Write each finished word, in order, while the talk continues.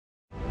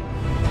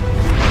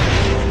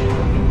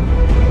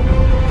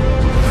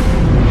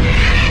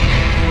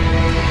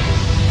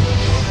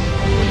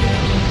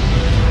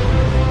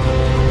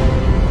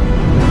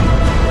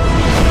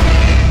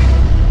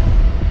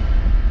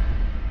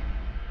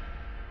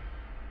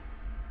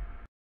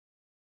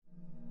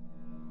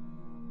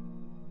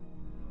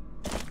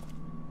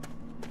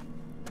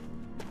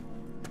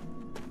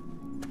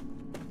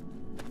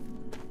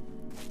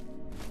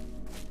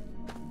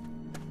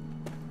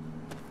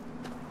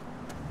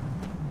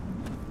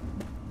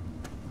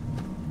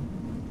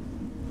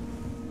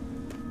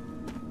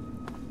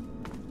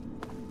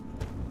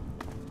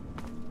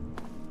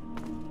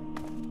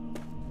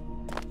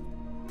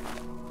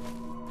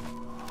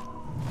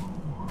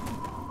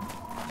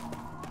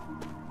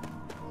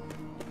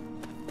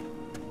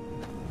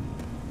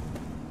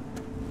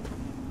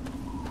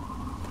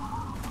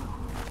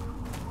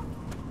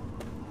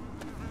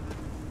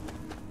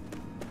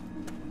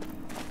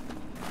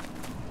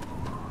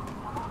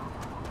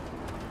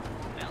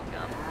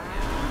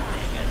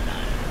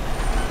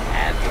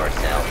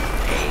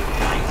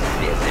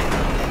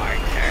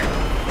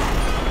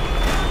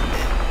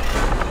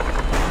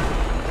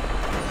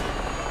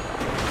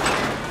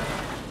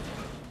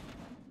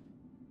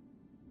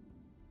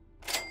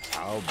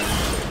I'll be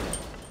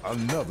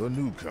another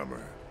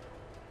newcomer.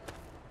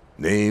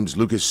 Name's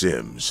Lucas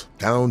Sims,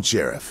 town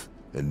sheriff,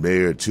 and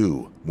mayor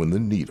too, when the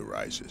need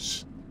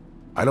arises.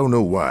 I don't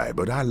know why,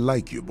 but I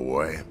like you,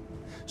 boy.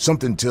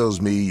 Something tells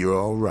me you're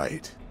all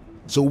right.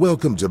 So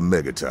welcome to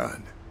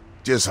Megaton.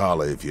 Just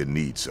holler if you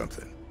need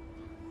something.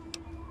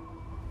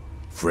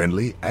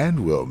 Friendly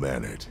and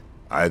well-mannered.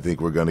 I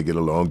think we're gonna get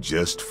along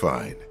just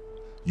fine.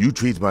 You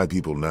treat my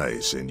people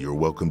nice, and you're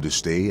welcome to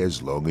stay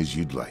as long as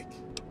you'd like.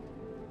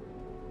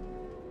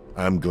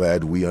 I'm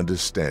glad we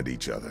understand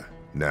each other.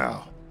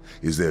 Now,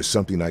 is there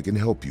something I can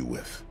help you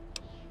with?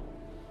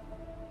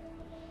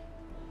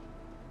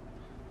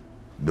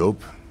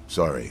 Nope,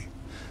 sorry.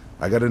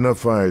 I got enough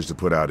fires to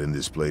put out in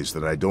this place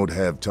that I don't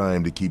have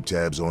time to keep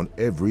tabs on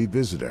every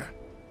visitor.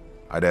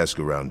 I'd ask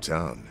around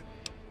town.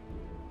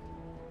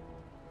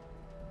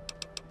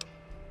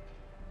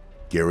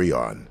 Carry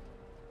on.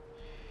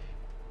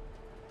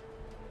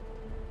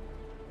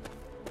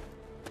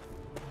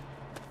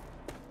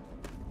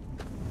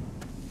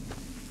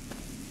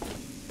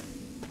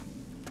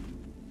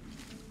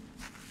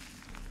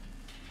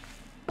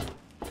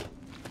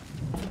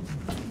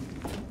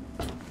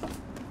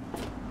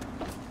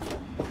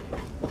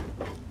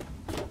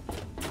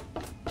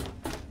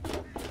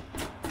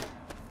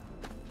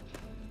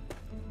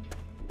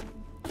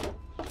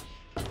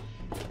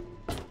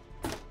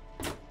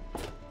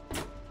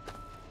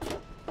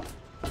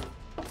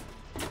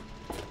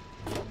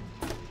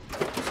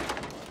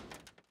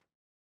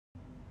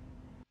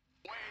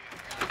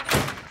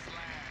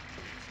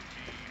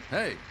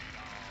 Hey.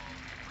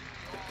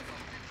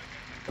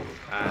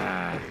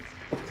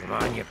 Come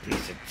on, you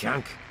piece of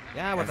junk.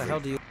 Yeah, what the hell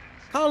do you...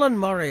 Colin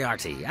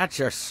Moriarty, at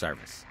your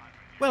service.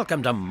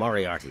 Welcome to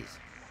Moriarty's.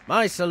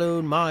 My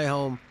saloon, my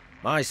home,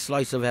 my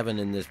slice of heaven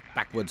in this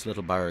backwoods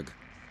little burg.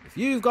 If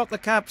you've got the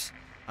caps,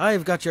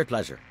 I've got your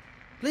pleasure.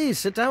 Please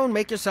sit down,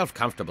 make yourself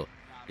comfortable.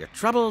 Your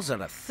troubles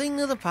are a thing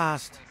of the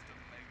past.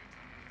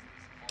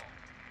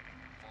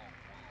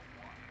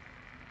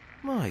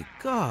 My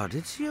God,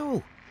 it's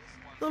you.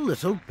 The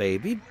little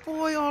baby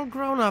boy all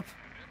grown up.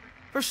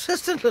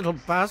 Persistent little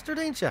bastard,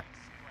 ain't you?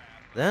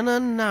 Then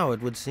and now,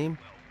 it would seem.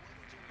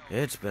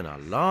 It's been a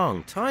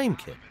long time,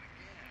 kid.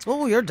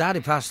 Oh, your daddy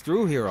passed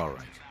through here all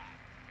right.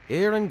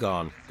 Here and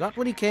gone. Got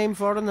what he came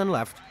for and then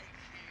left.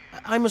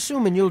 I'm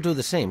assuming you'll do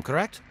the same,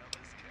 correct?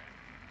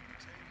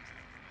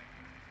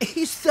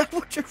 Is that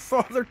what your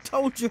father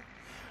told you?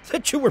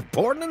 That you were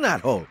born in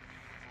that hole?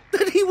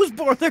 That he was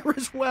born there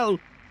as well?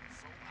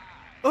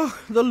 Oh,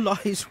 the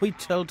lies we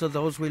tell to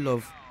those we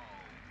love.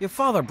 Your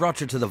father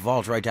brought you to the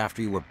vault right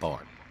after you were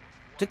born.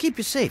 To keep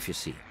you safe, you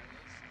see.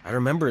 I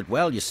remember it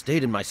well, you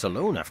stayed in my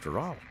saloon after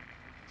all.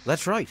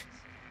 That's right.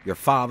 Your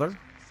father,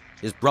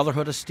 his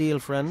Brotherhood of Steel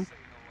friend,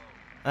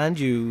 and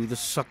you, the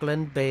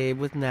suckling babe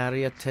with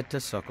nary a tit to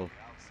suckle.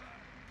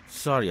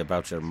 Sorry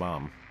about your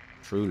mom,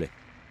 truly.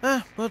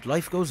 But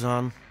life goes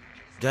on.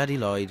 Daddy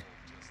lied.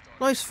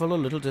 Life's full of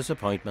little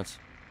disappointments.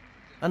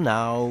 And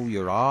now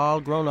you're all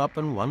grown up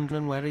and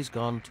wondering where he's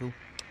gone to.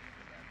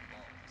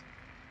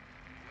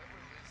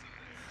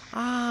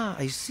 Ah,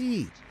 I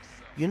see.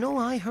 You know,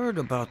 I heard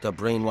about the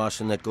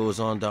brainwashing that goes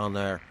on down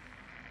there.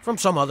 From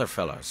some other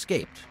fella,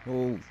 escaped.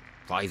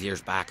 5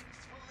 years back.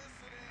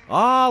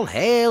 All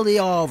hail the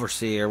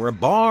overseer. We're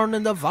born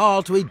in the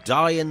vault, we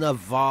die in the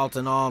vault,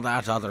 and all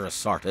that other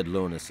assorted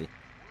lunacy.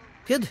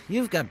 Kid,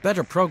 you've got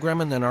better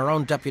programming than our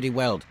own Deputy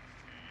Weld.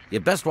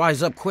 You'd best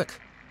wise up quick.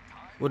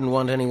 Wouldn't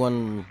want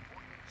anyone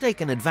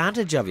taking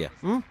advantage of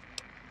you,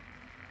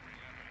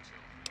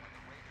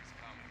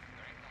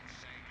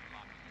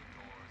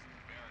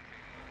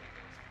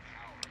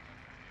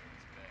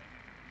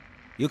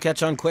 You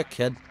catch on quick,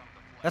 kid.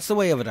 That's the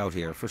way of it out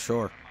here, for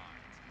sure.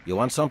 You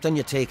want something,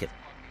 you take it.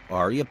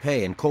 Or you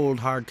pay in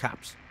cold, hard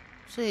caps.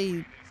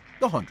 Say,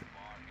 100.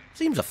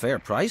 Seems a fair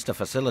price to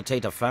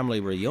facilitate a family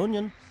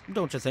reunion,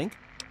 don't you think?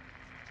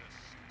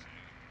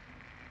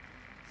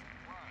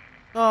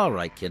 All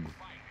right, kid.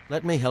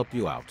 Let me help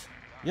you out.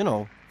 You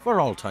know, for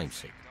all time's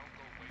sake.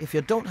 If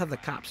you don't have the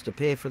caps to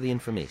pay for the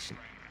information,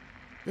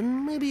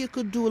 then maybe you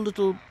could do a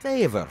little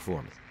favour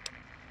for me.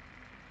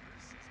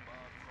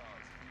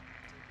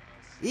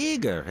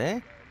 Eager, eh?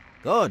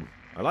 Good.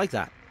 I like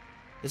that.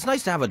 It's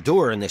nice to have a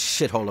doer in this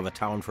shithole of a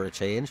town for a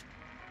change.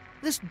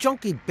 This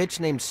junky bitch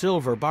named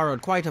Silver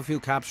borrowed quite a few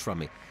caps from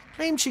me.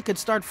 Claimed she could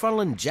start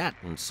funneling Jet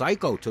and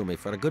Psycho to me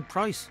for a good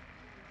price.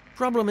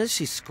 Problem is,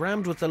 she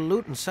scrammed with the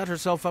loot and set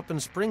herself up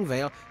in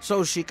Springvale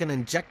so she can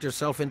inject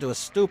herself into a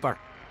stupor.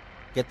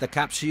 Get the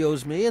caps she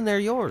owes me and they're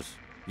yours.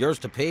 Yours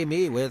to pay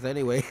me with,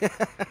 anyway.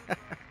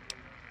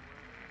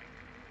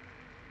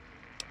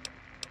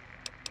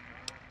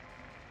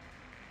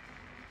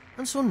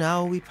 And so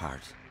now we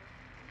part.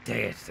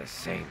 It's the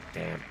same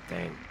damn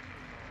thing.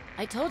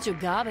 I told you,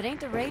 Gob, it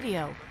ain't the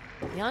radio.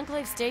 The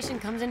Enclave station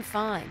comes in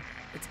fine.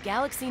 It's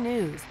Galaxy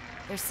News.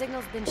 Their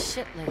signal's been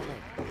shit lately.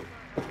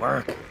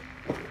 Work.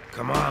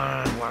 Come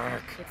on,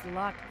 work. It's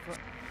locked for...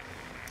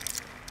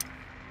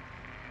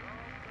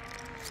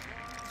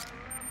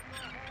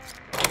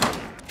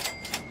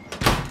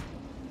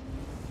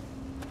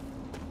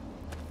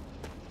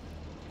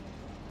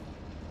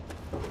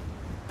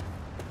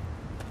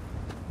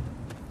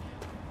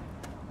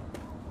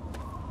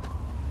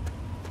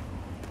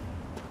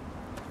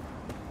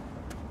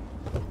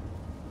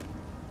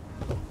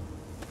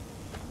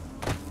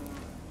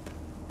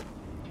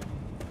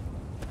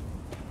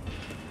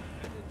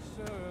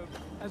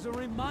 as a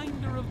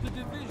reminder of the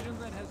division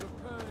that has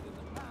occurred in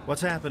the past.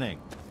 What's happening?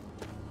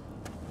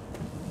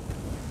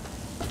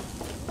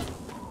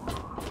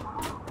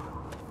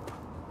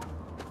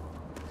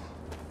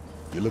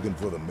 You looking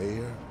for the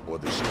mayor or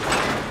the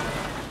sheriff?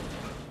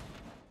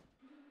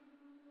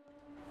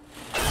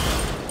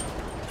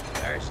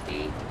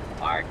 Thirsty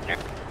partner.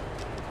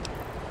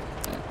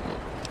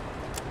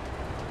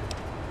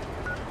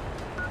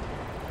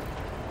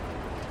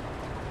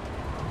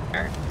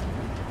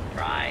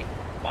 Try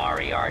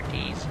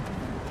Moriarty's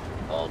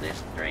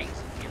oldest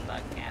drinks in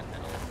the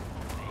capital.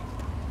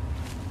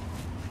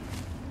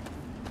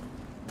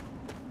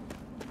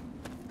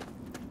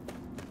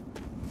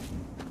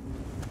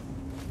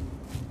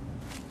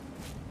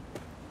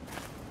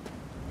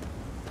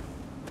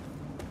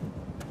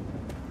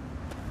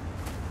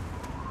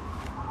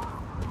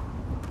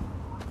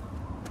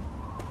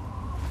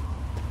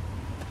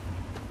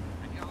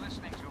 And you're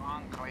listening to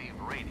Enclave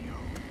Radio,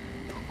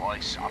 the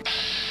voice of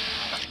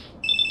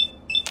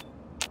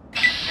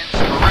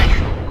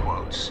inspirational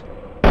quotes.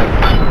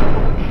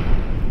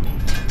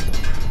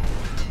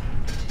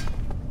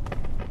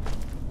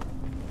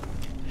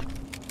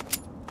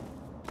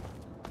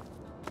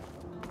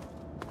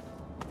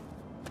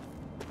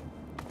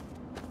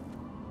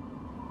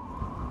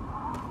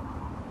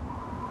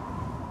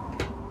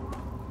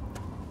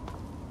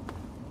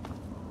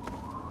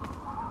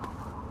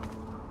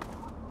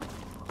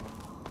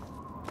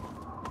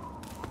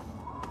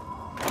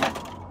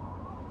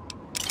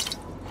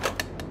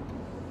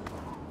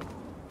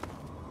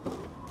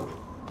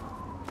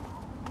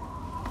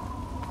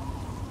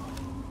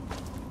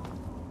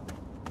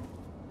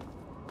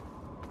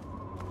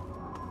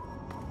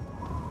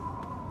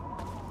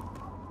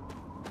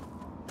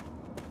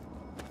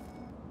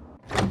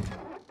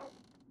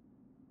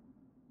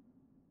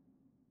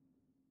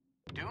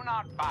 Do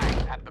not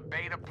bite at the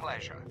bait of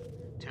pleasure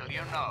till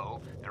you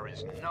know there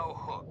is no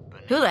hook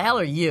beneath. Who the hell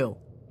are you?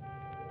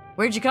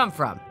 Where'd you come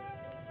from?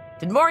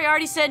 Did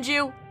Moriarty send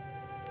you?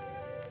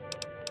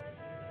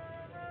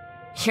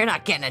 You're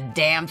not getting a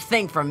damn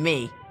thing from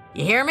me.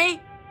 You hear me?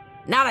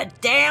 Not a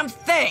damn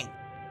thing!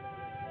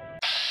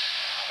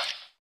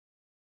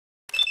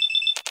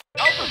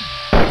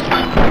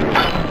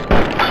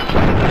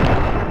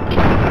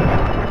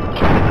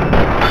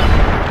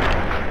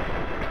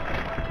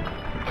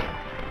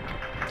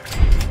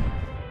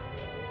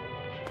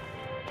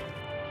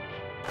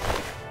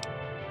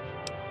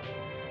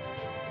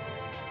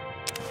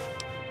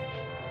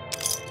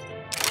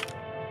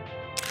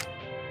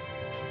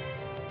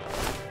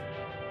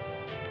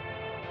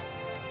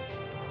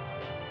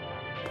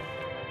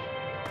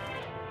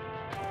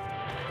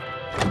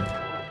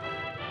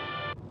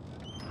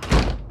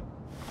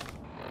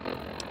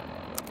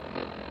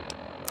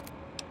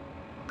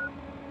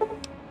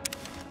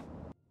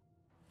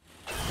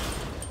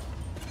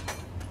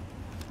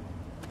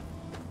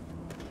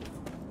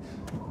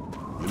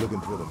 You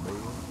looking for the mayor?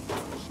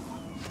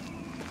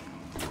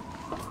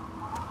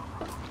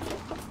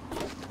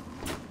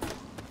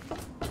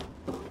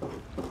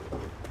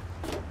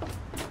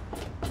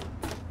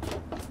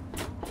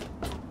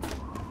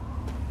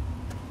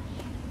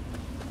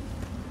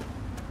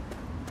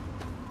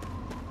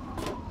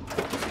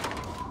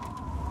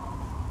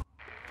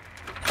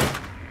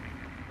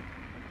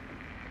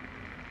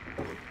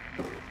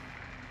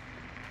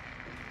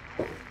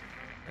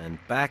 And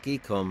back he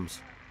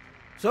comes.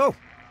 So,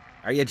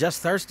 are you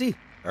just thirsty?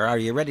 Or are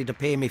you ready to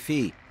pay me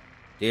fee?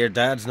 Dear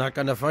Dad's not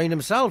going to find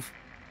himself.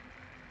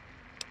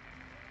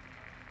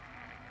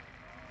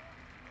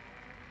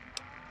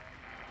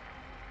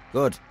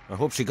 Good. I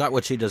hope she got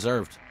what she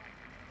deserved.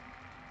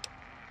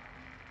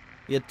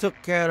 You took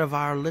care of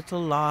our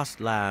little lost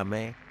lamb,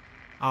 eh?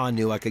 Oh, I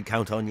knew I could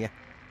count on you.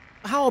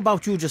 How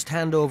about you just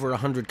hand over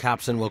 100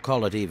 caps and we'll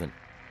call it even?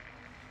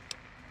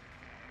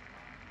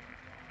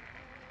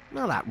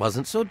 Well, that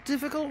wasn't so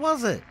difficult,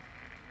 was it?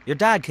 Your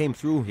dad came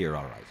through here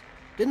all right.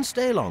 Didn't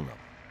stay long, though.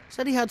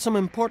 Said he had some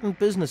important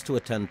business to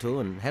attend to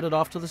and headed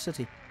off to the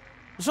city.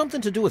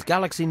 Something to do with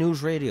Galaxy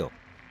News Radio.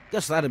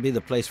 Guess that'd be the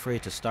place for you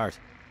to start.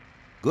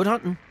 Good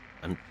hunting,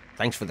 and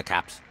thanks for the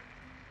caps.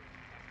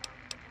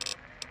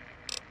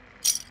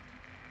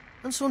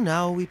 And so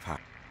now we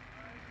part.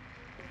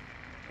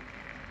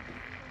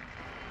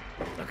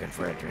 Looking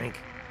for a drink?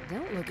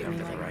 Don't look at Come me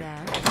to the like right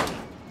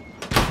that.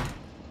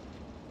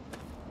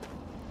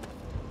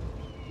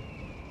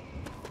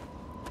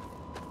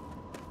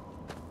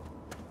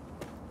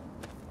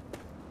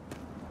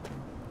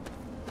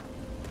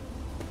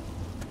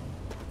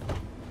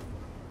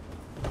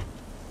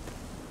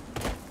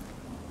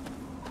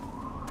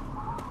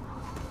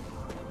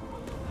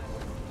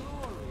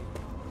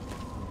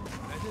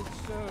 Let it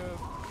serve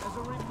as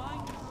a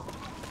reminder.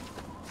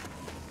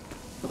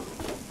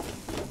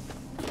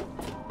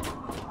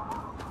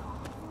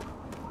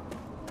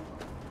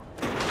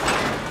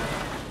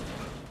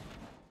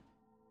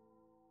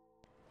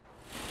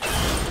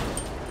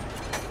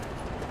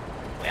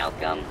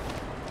 Welcome.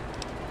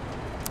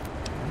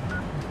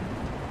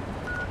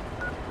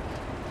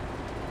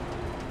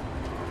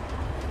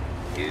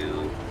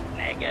 To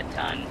forget,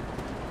 ton.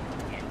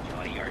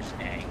 Enjoy your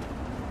stay.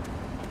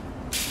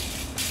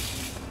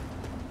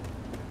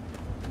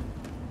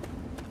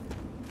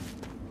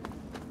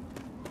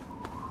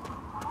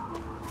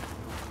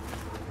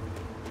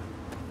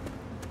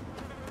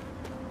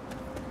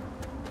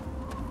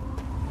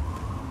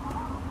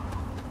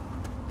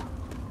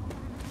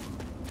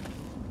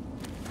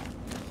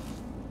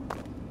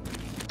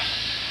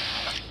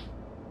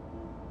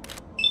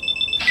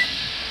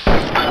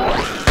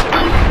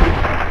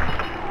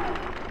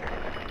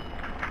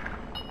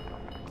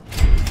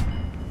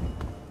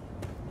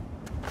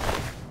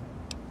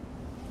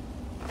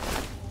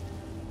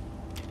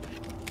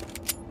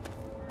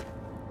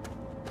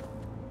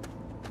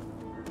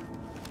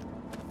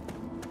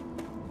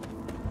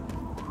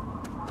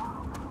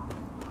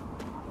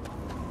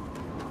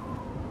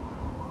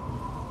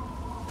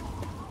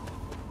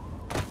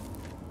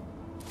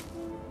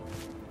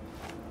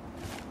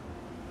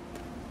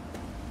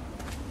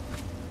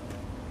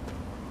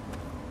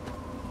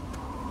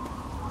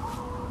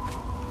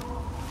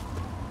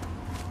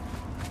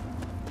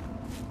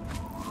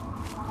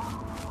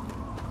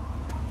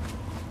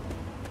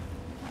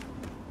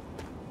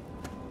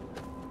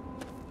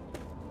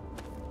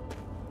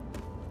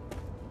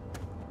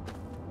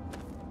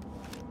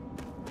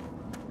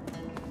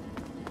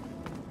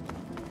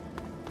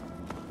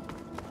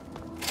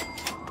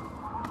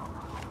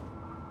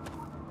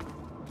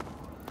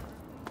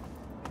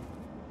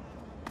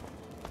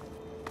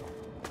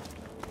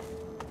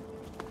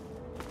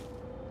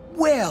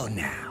 Well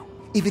now,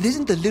 if it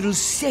isn't the little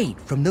saint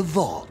from the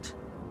vault.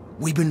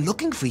 We've been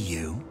looking for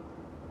you.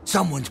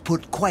 Someone's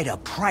put quite a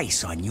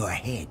price on your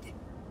head.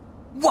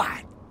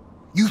 What?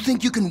 You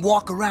think you can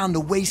walk around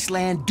the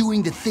wasteland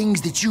doing the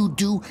things that you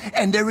do,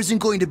 and there isn't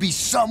going to be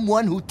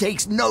someone who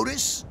takes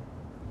notice?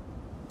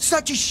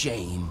 Such a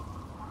shame.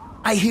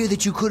 I hear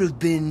that you could have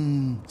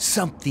been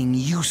something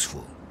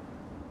useful.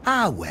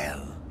 Ah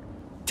well,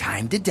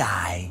 time to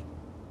die.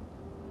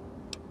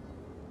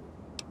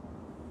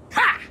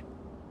 Ha!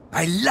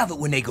 I love it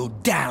when they go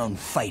down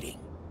fighting.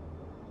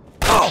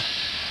 Oh!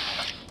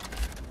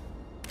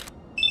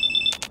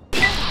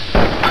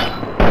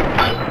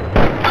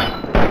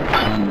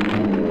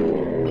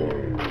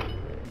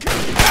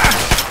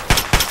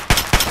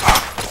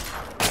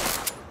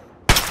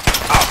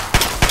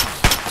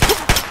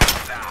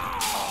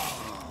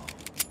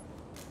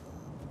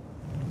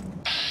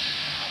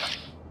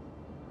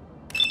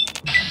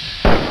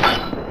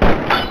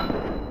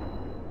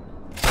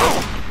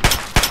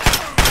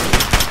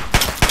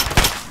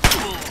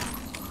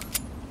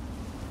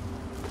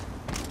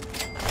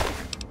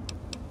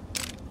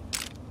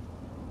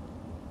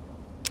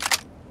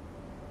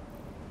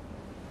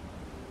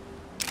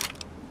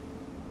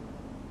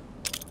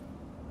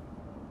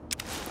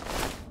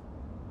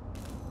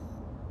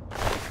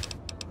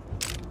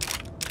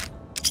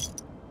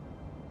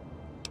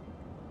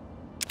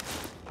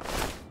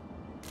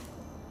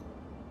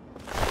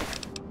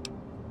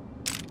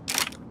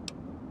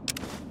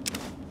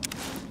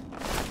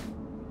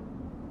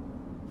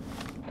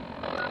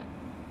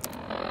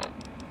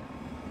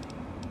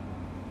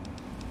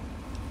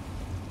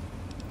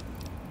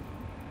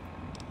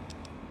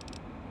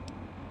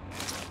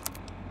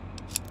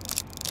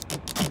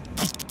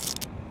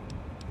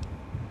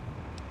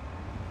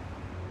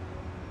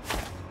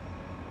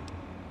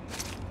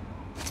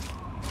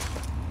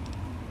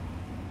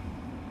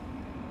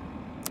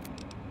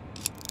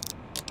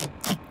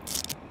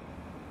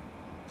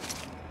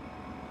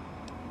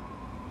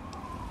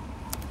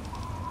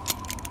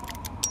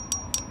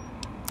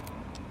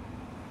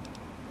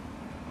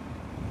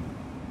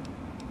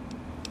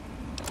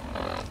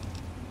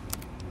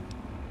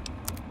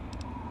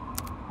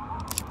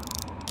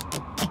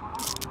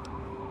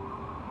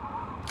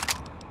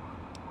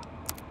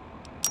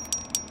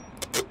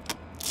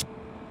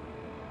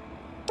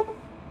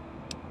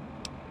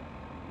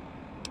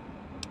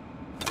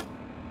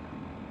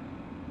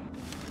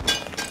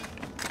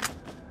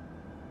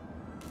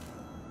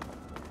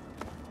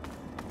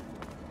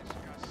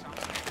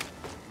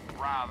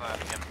 Rather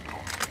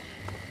important.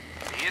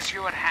 The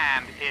issue at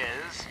hand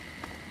is,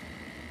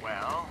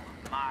 well,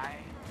 my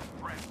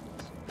friends.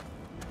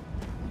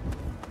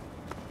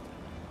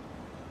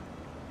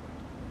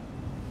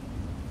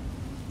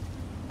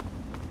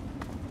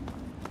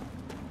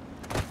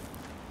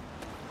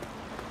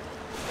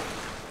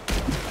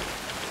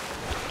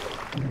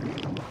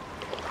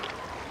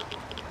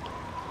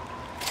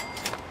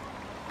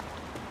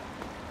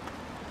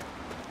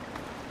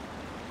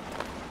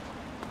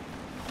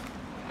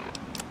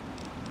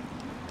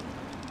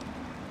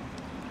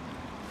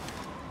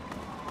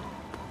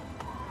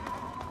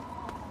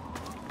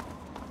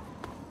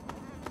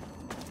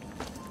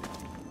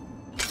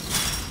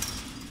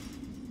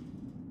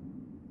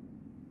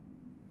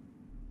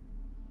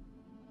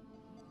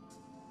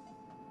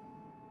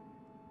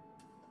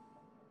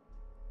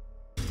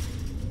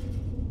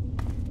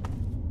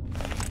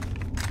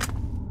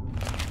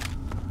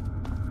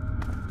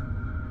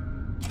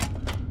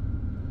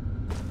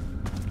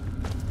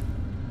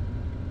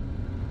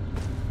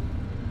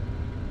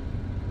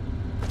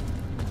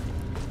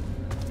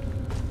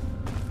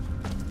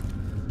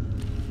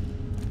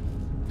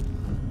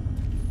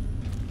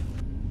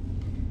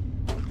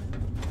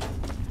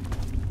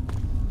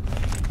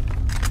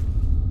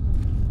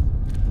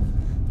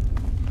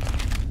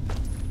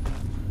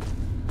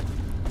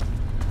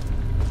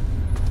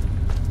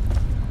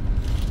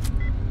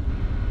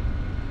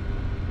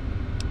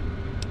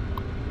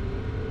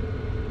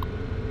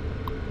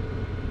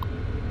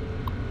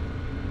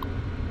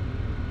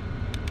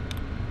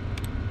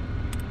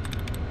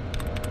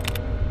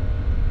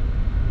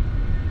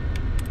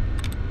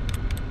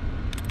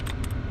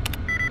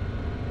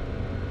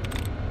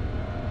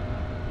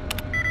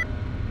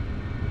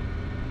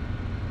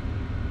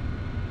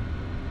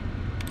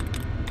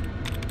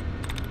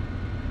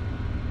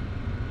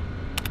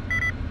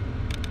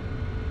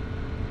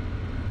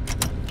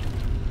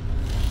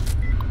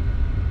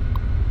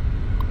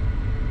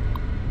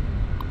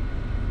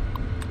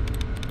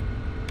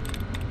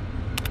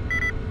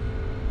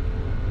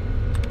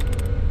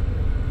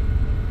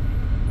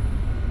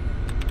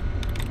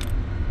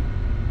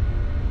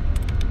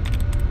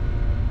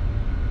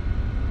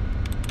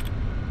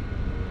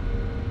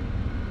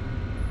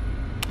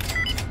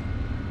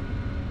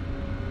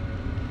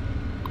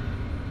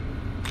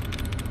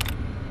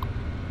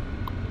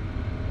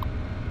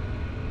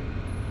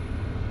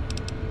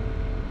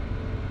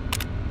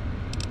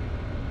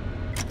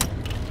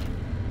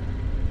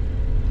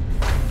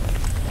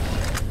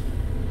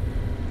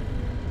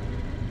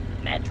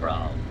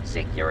 Retro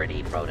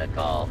security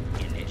protocol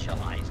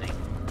initializing.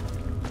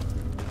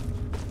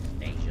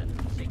 Station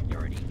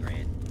security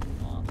grid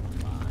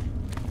offline.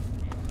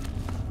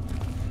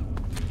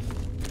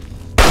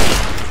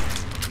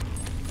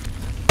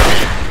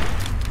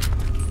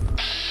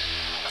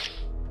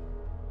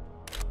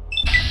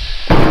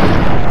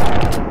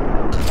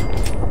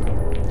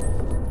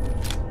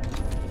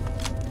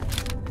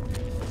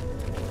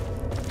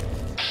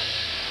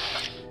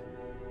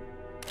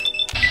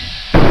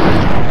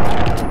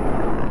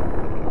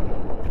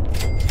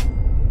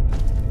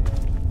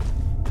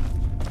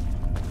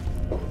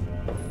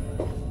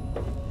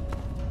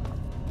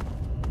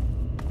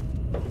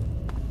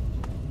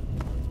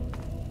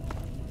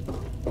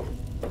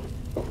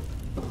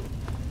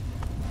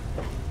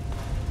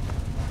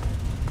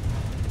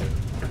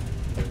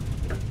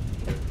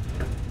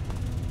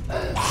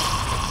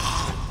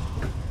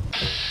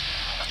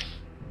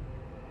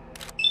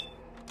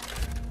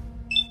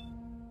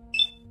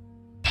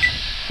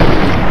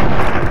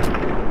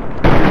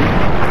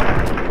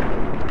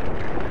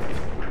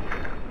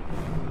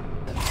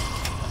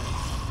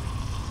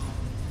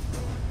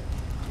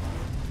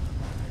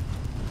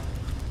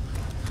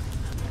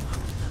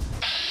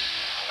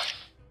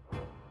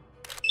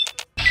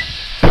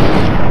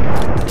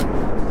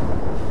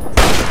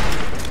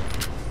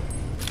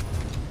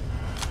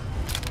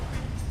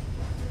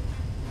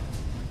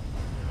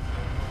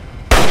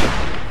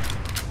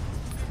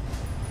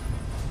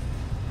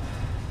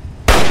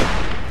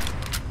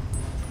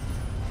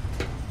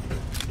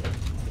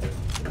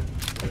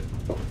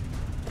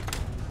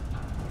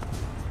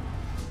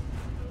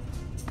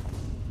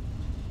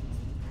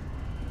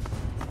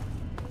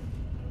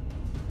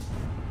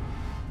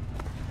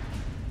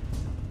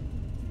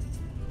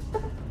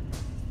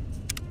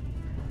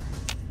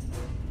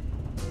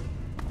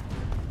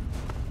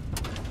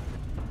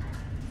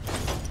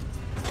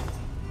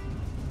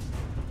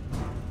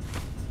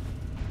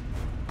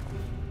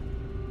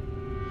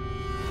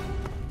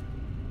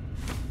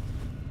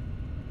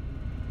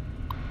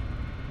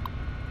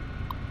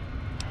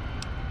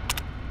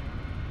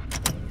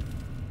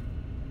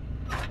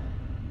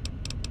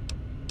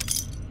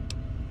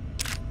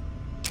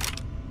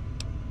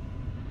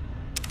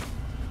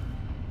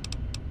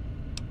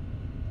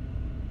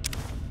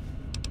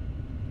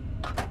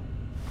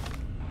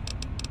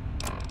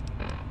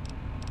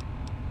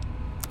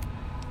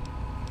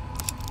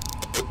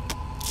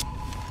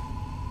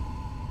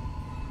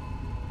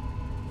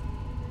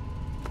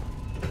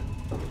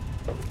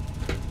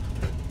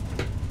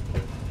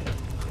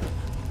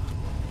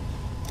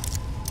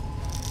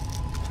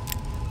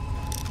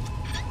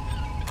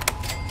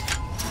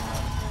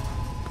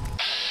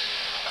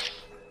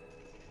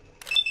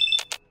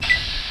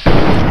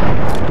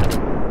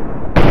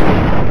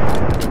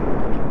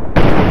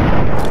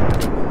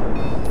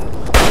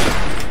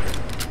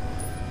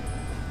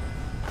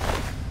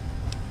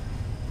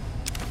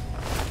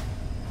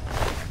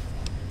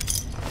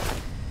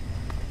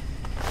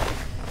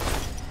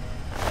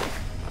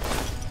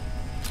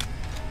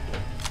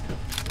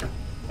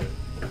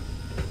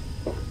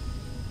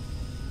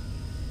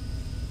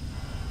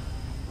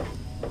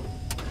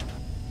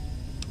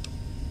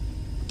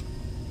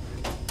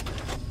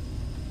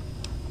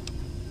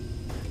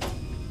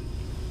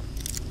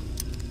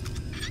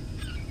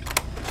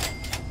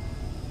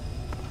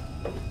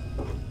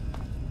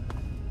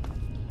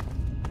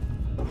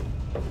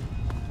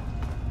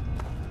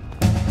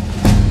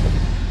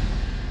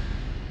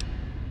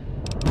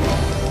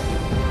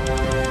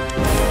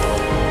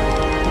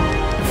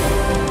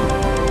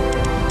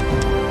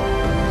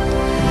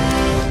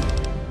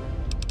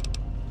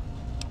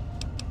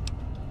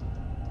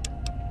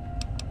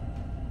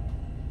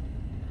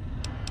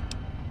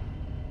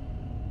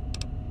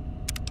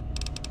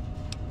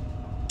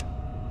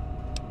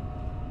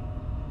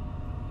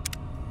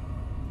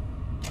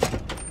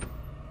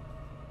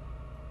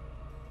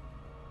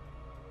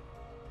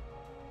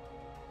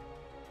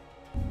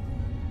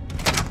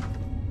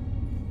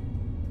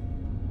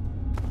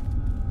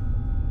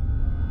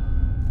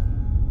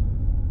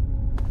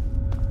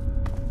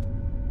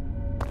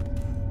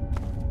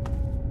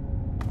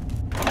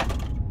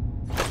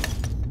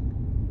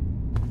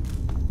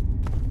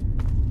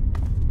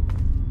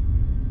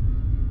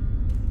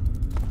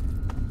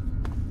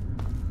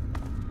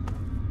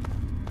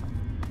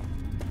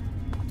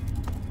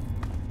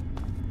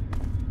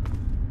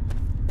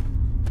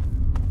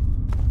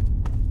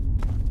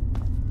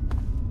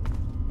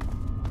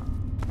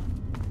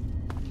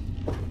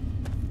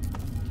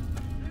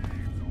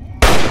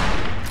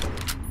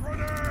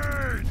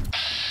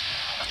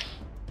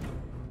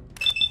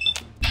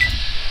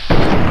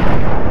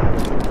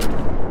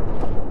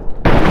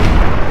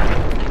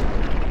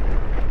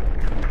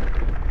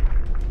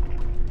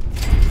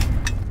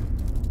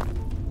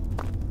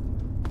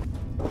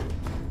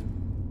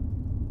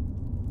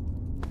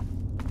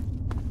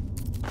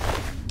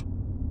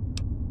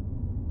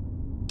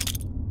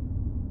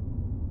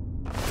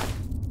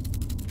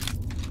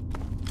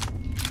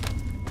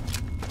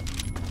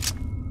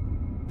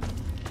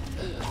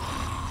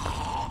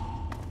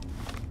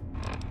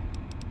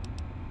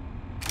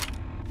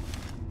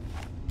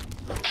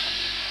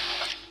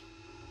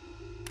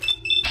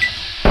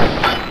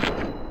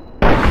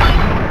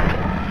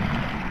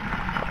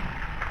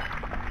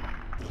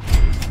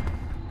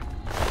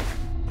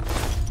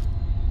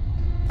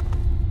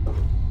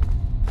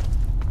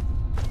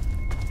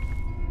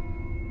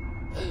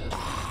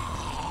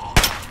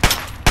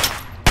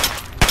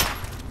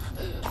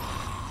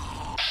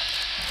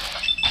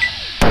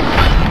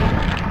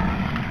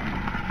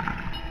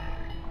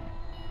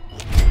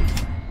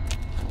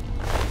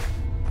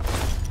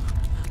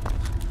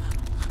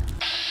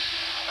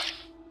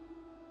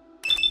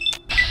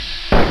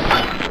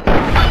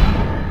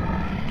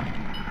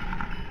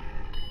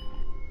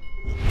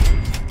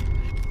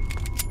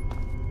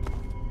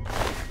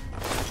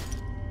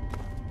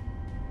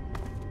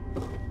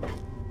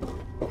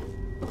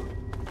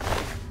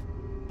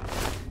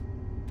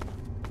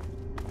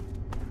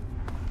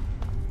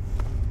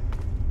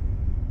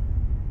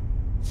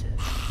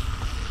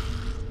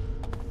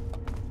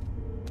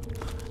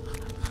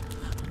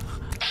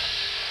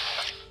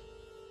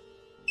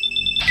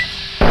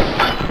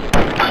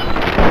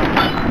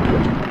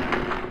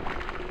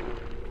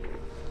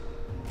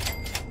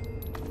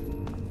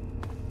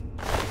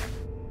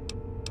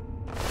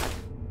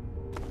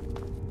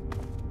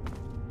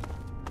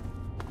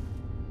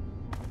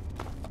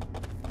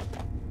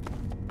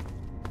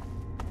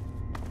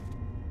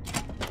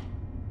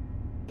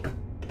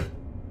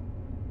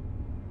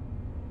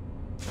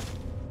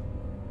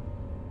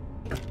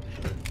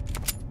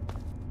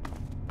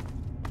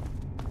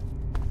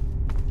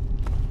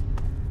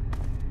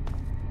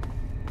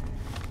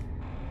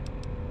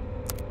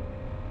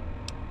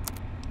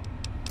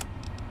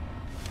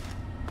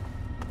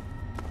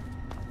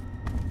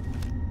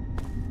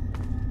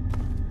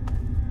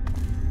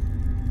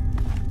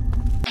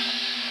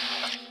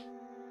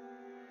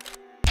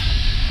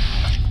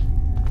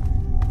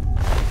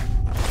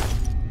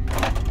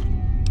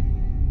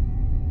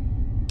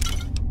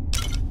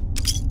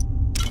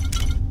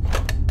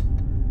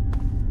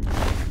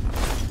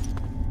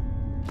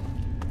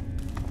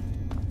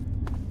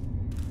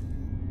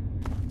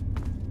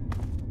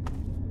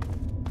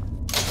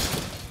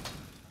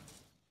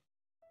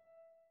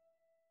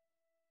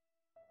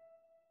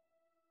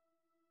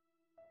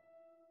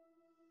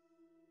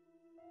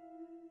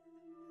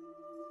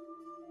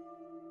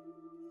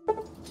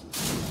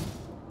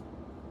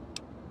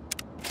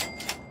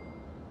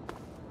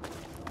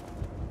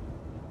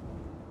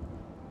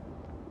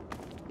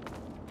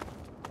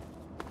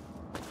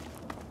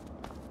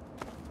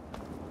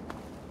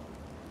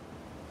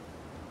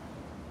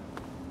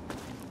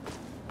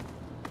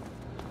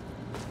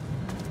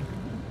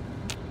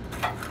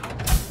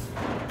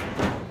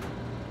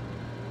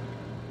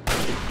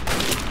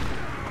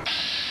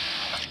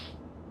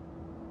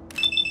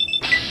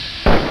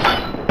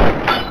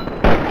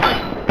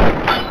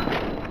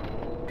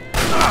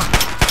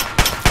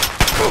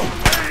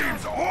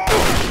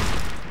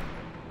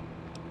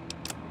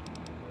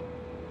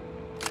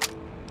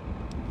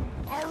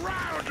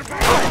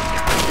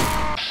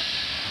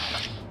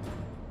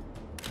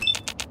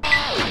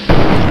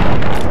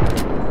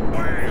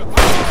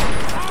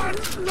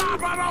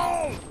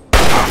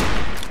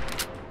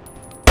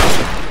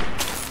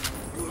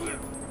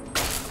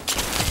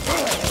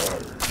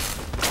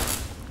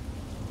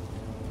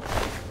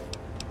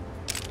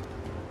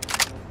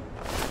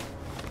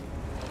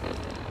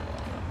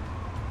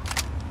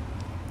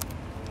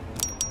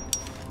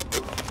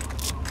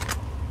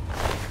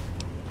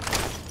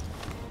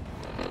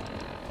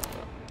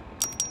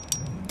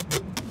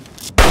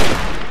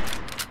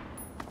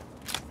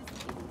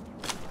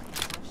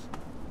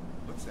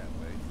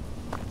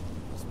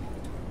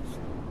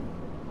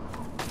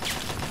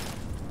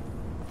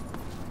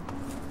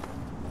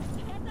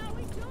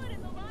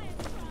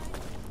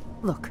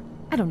 Look,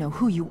 I don't know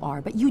who you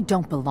are, but you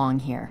don't belong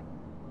here.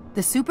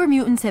 The super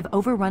mutants have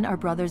overrun our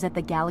brothers at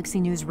the Galaxy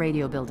News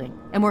radio building,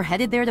 and we're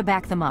headed there to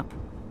back them up.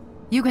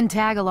 You can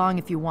tag along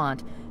if you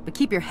want, but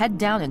keep your head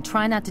down and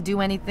try not to do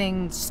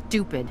anything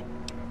stupid.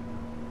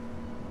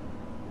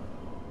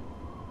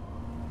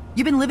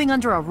 You've been living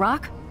under a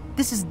rock?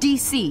 This is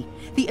DC.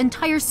 The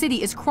entire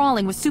city is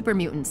crawling with super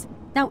mutants.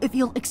 Now, if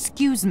you'll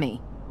excuse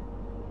me.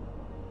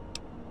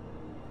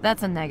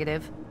 That's a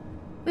negative.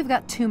 We've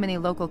got too many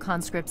local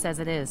conscripts as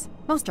it is.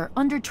 Most are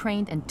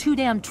undertrained and too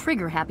damn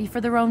trigger-happy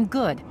for their own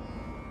good.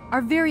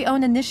 Our very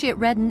own Initiate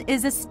Redden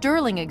is a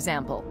sterling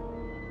example.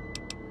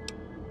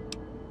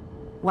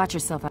 Watch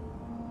yourself out.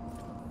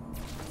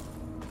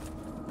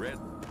 Red,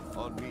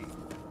 on me.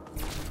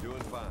 You're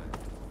doing fine.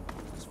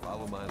 Just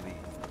follow my lead.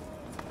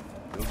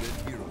 No dead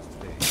heroes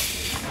today.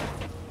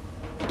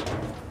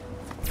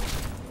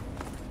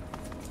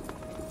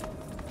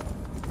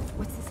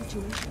 What's the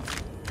situation?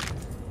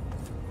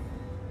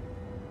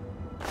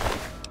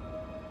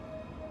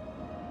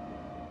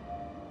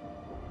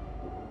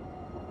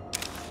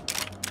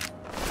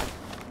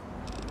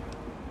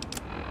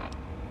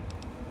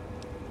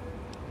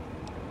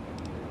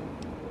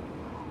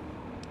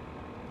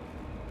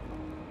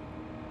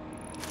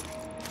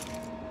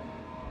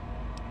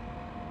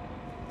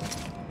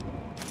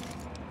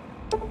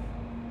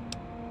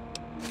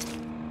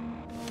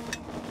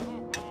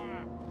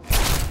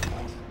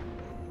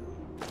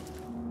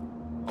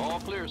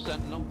 Clear,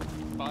 Sentinel.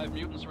 5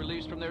 mutants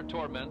released from their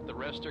torment. The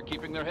rest are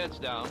keeping their heads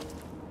down.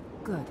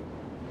 Good.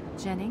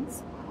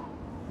 Jennings?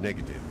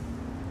 Negative.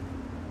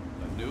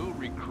 A new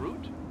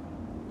recruit?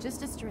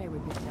 Just a stray we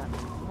picked up.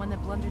 The one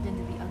that blundered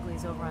into the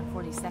uglies over on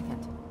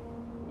 42nd.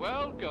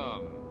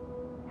 Welcome.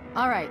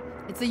 All right,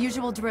 it's the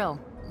usual drill.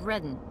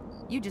 Redden,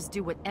 you just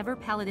do whatever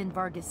Paladin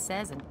Vargas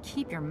says and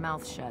keep your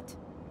mouth shut.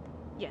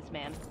 Yes,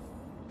 ma'am.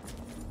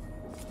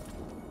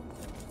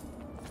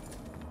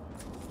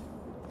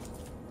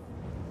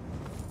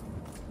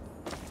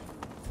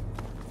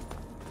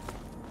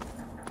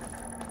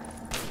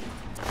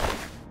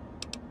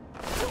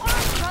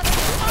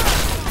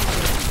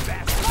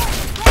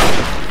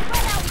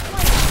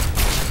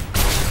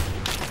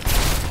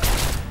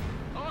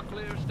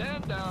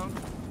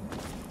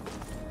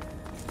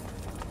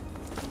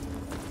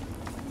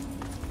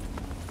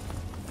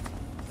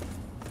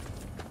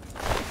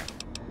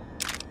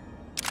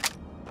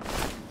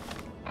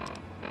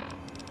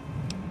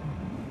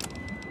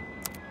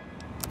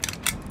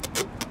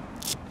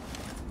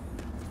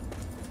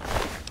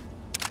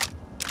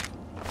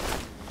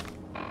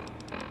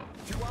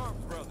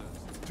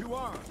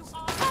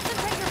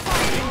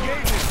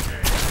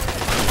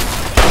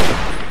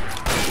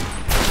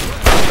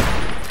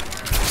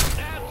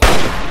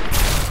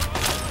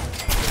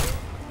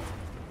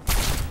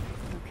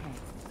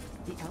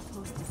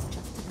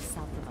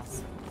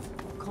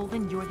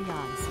 Melvin, you're the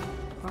eyes.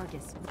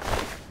 Vargas.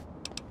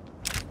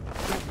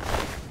 Ready.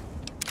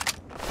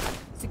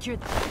 Secure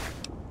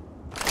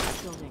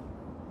this building.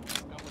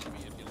 Come with me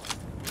if you like.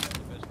 We have the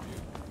best view.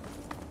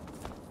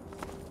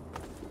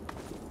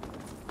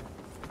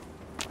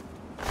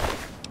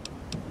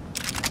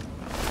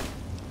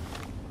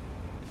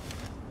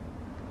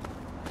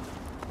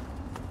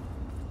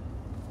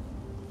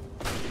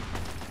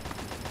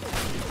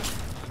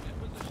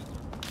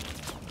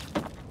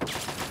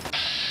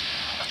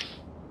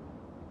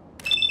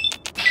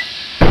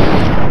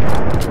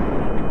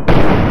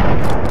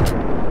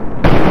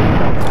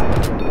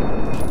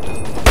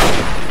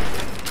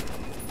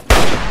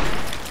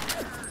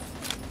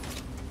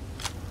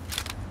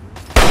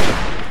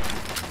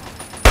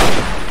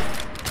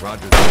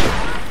 Roger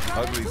that.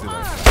 Ugly's in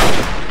our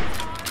sight.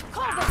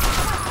 Colbert,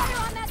 fire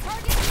on that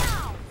target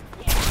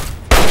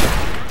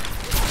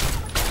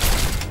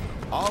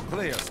now! All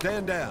clear.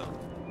 Stand down.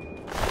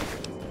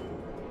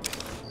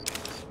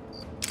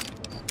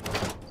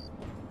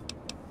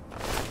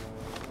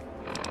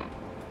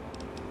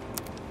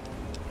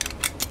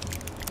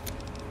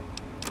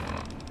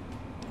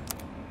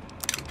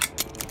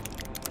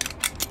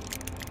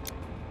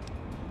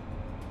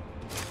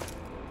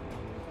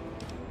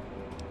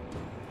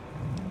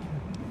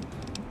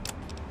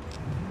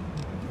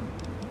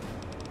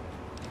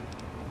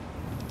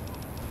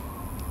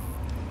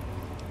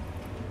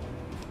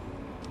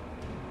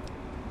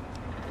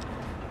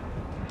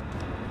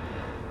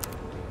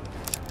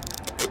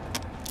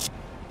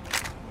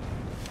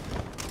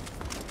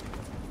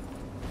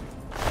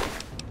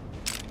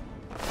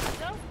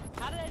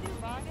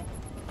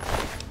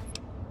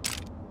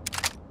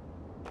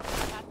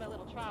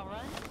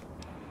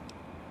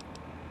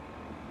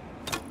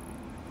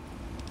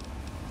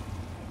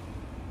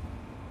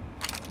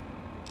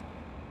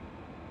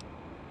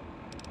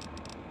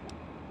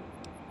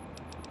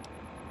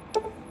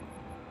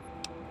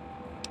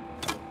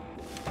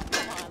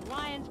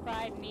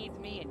 Pride needs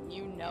me, and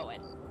you know it.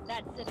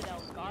 That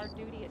Citadel's guard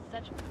duty is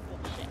such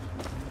bullshit.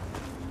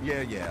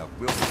 Yeah,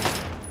 we'll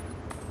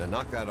now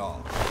knock that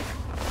off.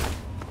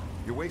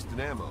 You're wasting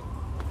ammo.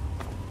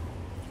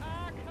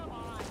 Come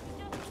on.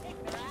 Just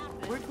kick their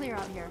asses. We're clear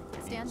out here.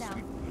 Stand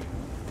down.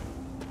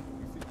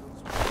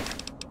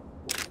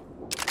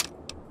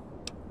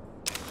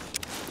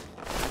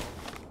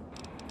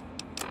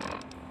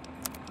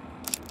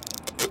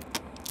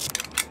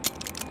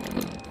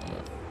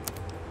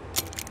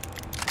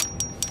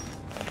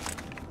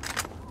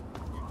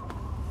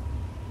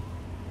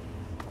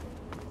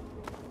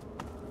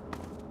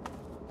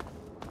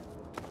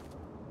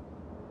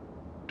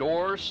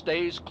 Door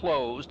stays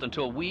closed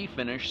until we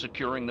finish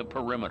securing the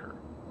perimeter.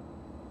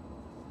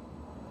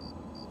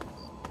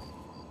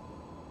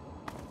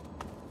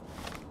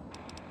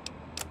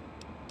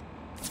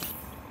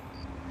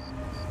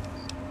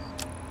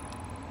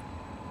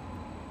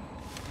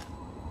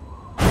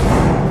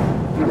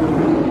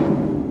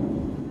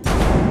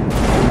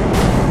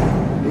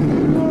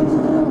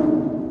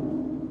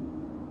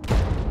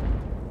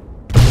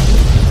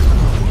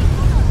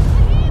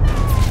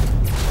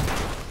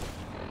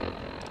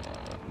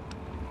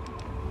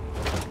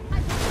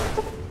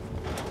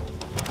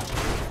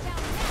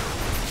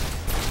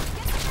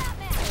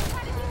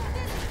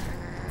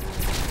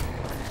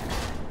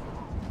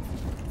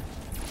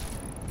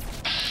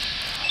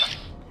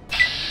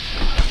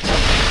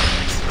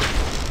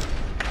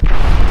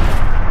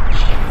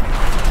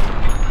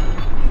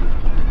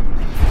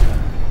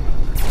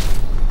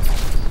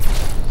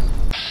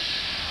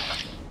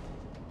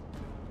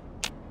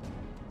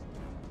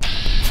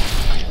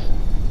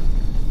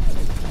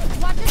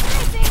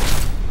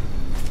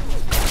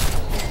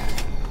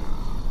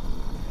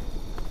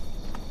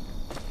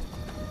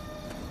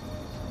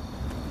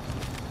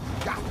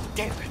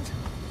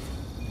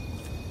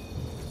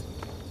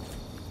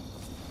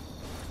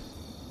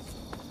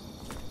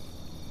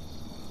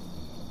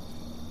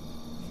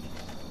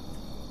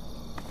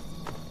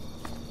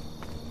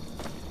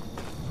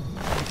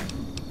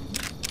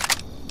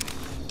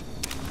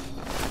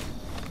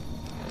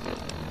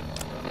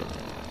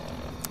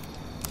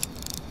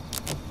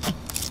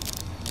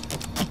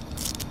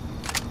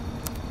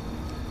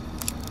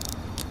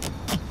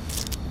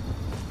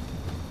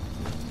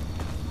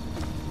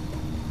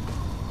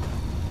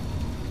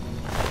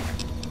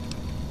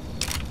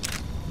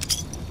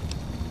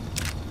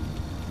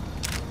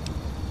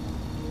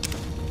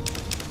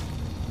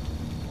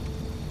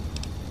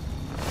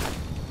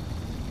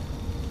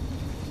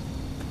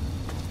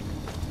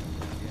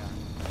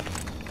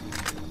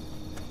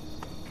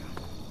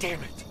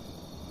 Damn it!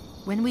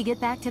 When we get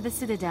back to the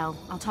Citadel,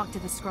 I'll talk to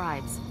the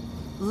scribes.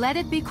 Let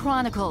it be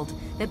chronicled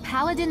that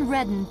Paladin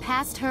Redden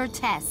passed her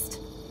test.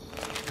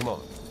 Come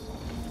on.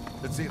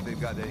 Let's see if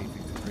they've got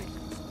anything to drink.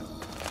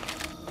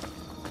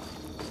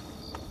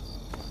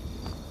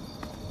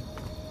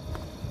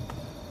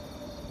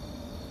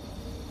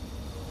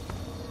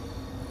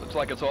 Looks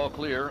like it's all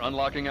clear.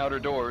 Unlocking outer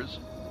doors.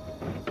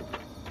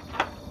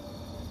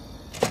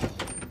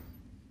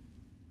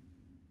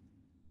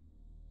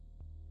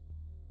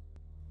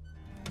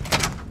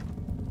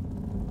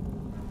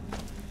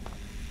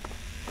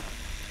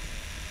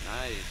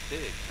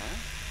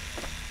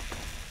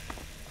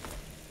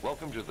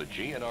 Welcome to the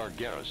GNR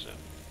Garrison.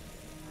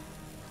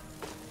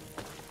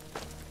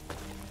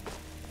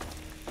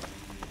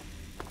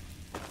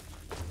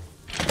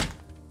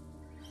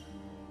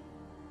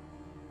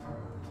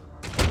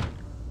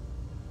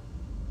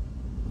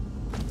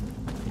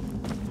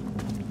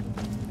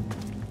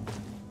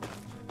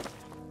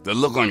 The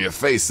look on your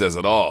face says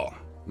it all.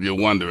 You're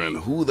wondering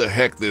who the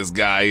heck this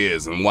guy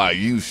is and why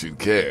you should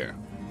care.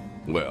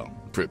 Well,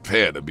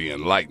 prepare to be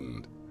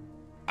enlightened.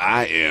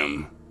 I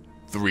am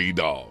 3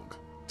 Dog,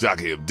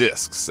 jockey of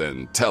discs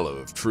and teller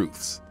of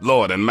truths,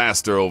 lord and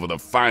master over the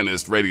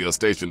finest radio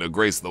station to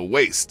grace the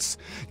wastes,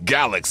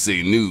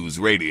 Galaxy News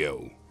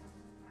Radio.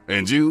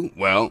 And you,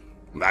 well,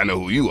 I know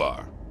who you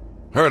are.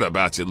 Heard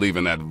about you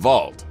leaving that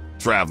vault,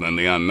 traveling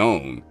the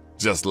unknown,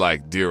 just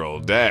like dear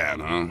old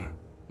Dad, huh?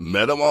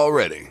 Met him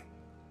already.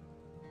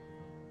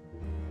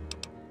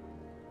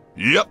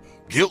 Yep,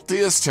 guilty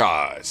as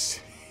charged.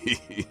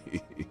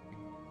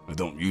 I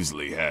don't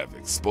usually have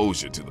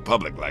exposure to the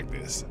public like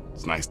this.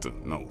 It's nice to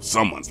know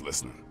someone's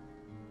listening.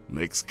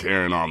 Makes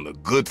carrying on the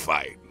good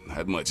fight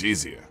that much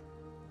easier.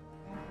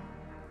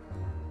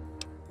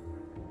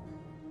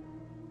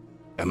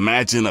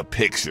 Imagine a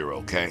picture,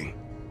 okay?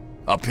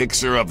 A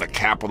picture of the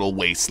capital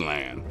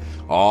wasteland.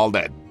 All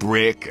that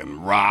brick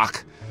and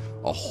rock.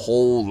 A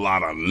whole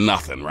lot of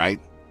nothing, right?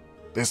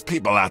 There's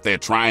people out there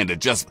trying to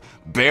just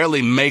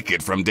barely make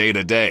it from day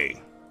to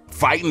day,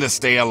 fighting to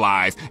stay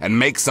alive and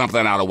make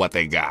something out of what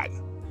they got.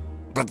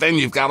 But then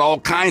you've got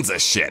all kinds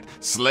of shit.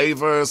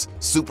 Slavers,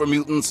 super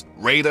mutants,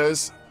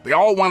 raiders. They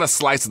all want a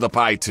slice of the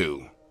pie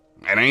too,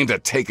 and aim to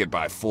take it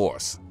by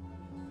force.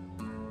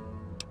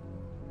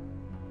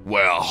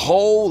 Well,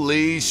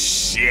 holy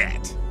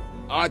shit.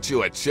 Aren't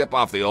you a chip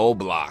off the old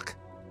block?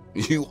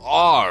 You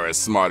are as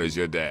smart as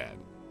your dad.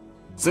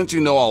 Since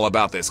you know all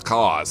about this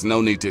cause, no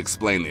need to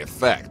explain the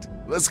effect.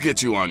 Let's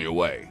get you on your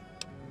way.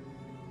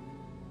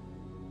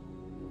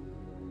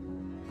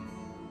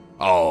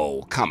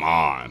 Oh, come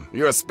on.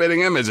 You're a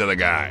spitting image of the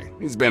guy.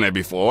 He's been here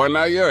before, and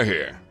now you're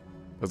here.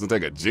 Doesn't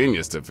take a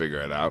genius to figure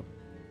it out.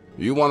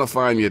 You want to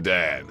find your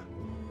dad,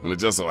 and it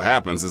just so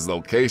happens his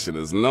location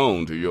is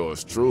known to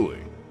yours truly.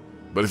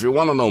 But if you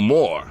want to know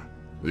more,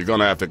 you're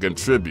gonna have to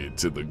contribute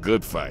to the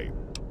good fight.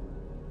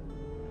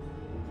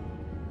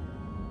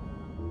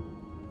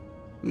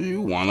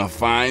 You want to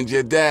find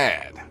your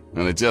dad,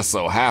 and it just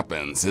so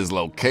happens his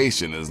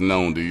location is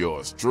known to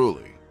yours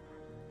truly.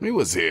 He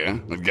was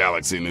here at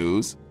Galaxy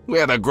News. We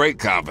had a great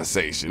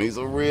conversation. He's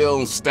a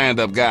real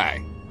stand-up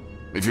guy.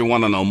 If you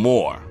want to know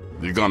more,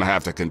 you're gonna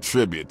have to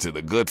contribute to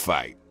the good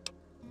fight.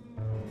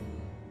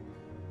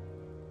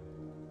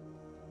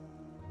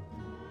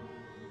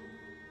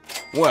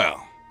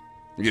 Well,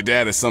 your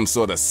dad is some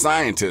sort of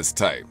scientist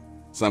type,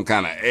 some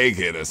kind of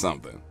egghead or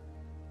something.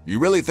 You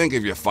really think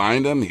if you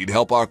find him, he'd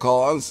help our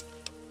cause?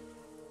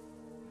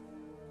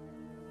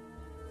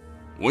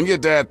 When your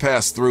dad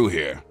passed through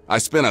here, I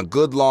spent a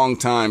good long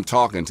time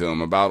talking to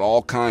him about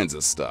all kinds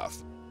of stuff.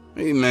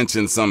 He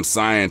mentioned some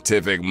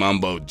scientific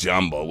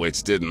mumbo-jumbo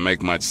which didn't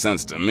make much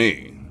sense to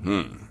me.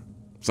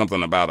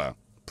 Something about a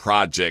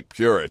Project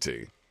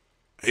Purity.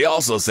 He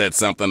also said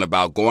something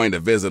about going to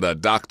visit a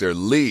Dr.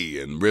 Lee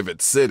in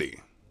Rivet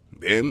City.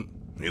 Then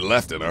he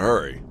left in a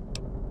hurry.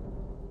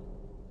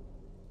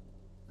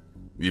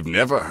 You've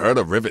never heard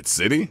of Rivet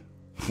City?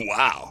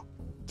 Wow.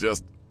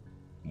 Just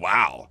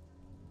wow.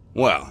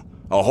 Well,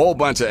 a whole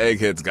bunch of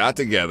eggheads got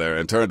together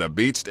and turned a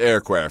beached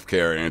aircraft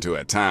carrier into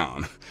a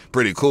town.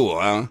 Pretty cool,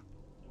 huh?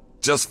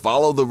 Just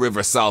follow the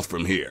river south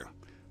from here.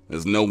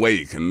 There's no way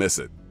you can miss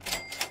it.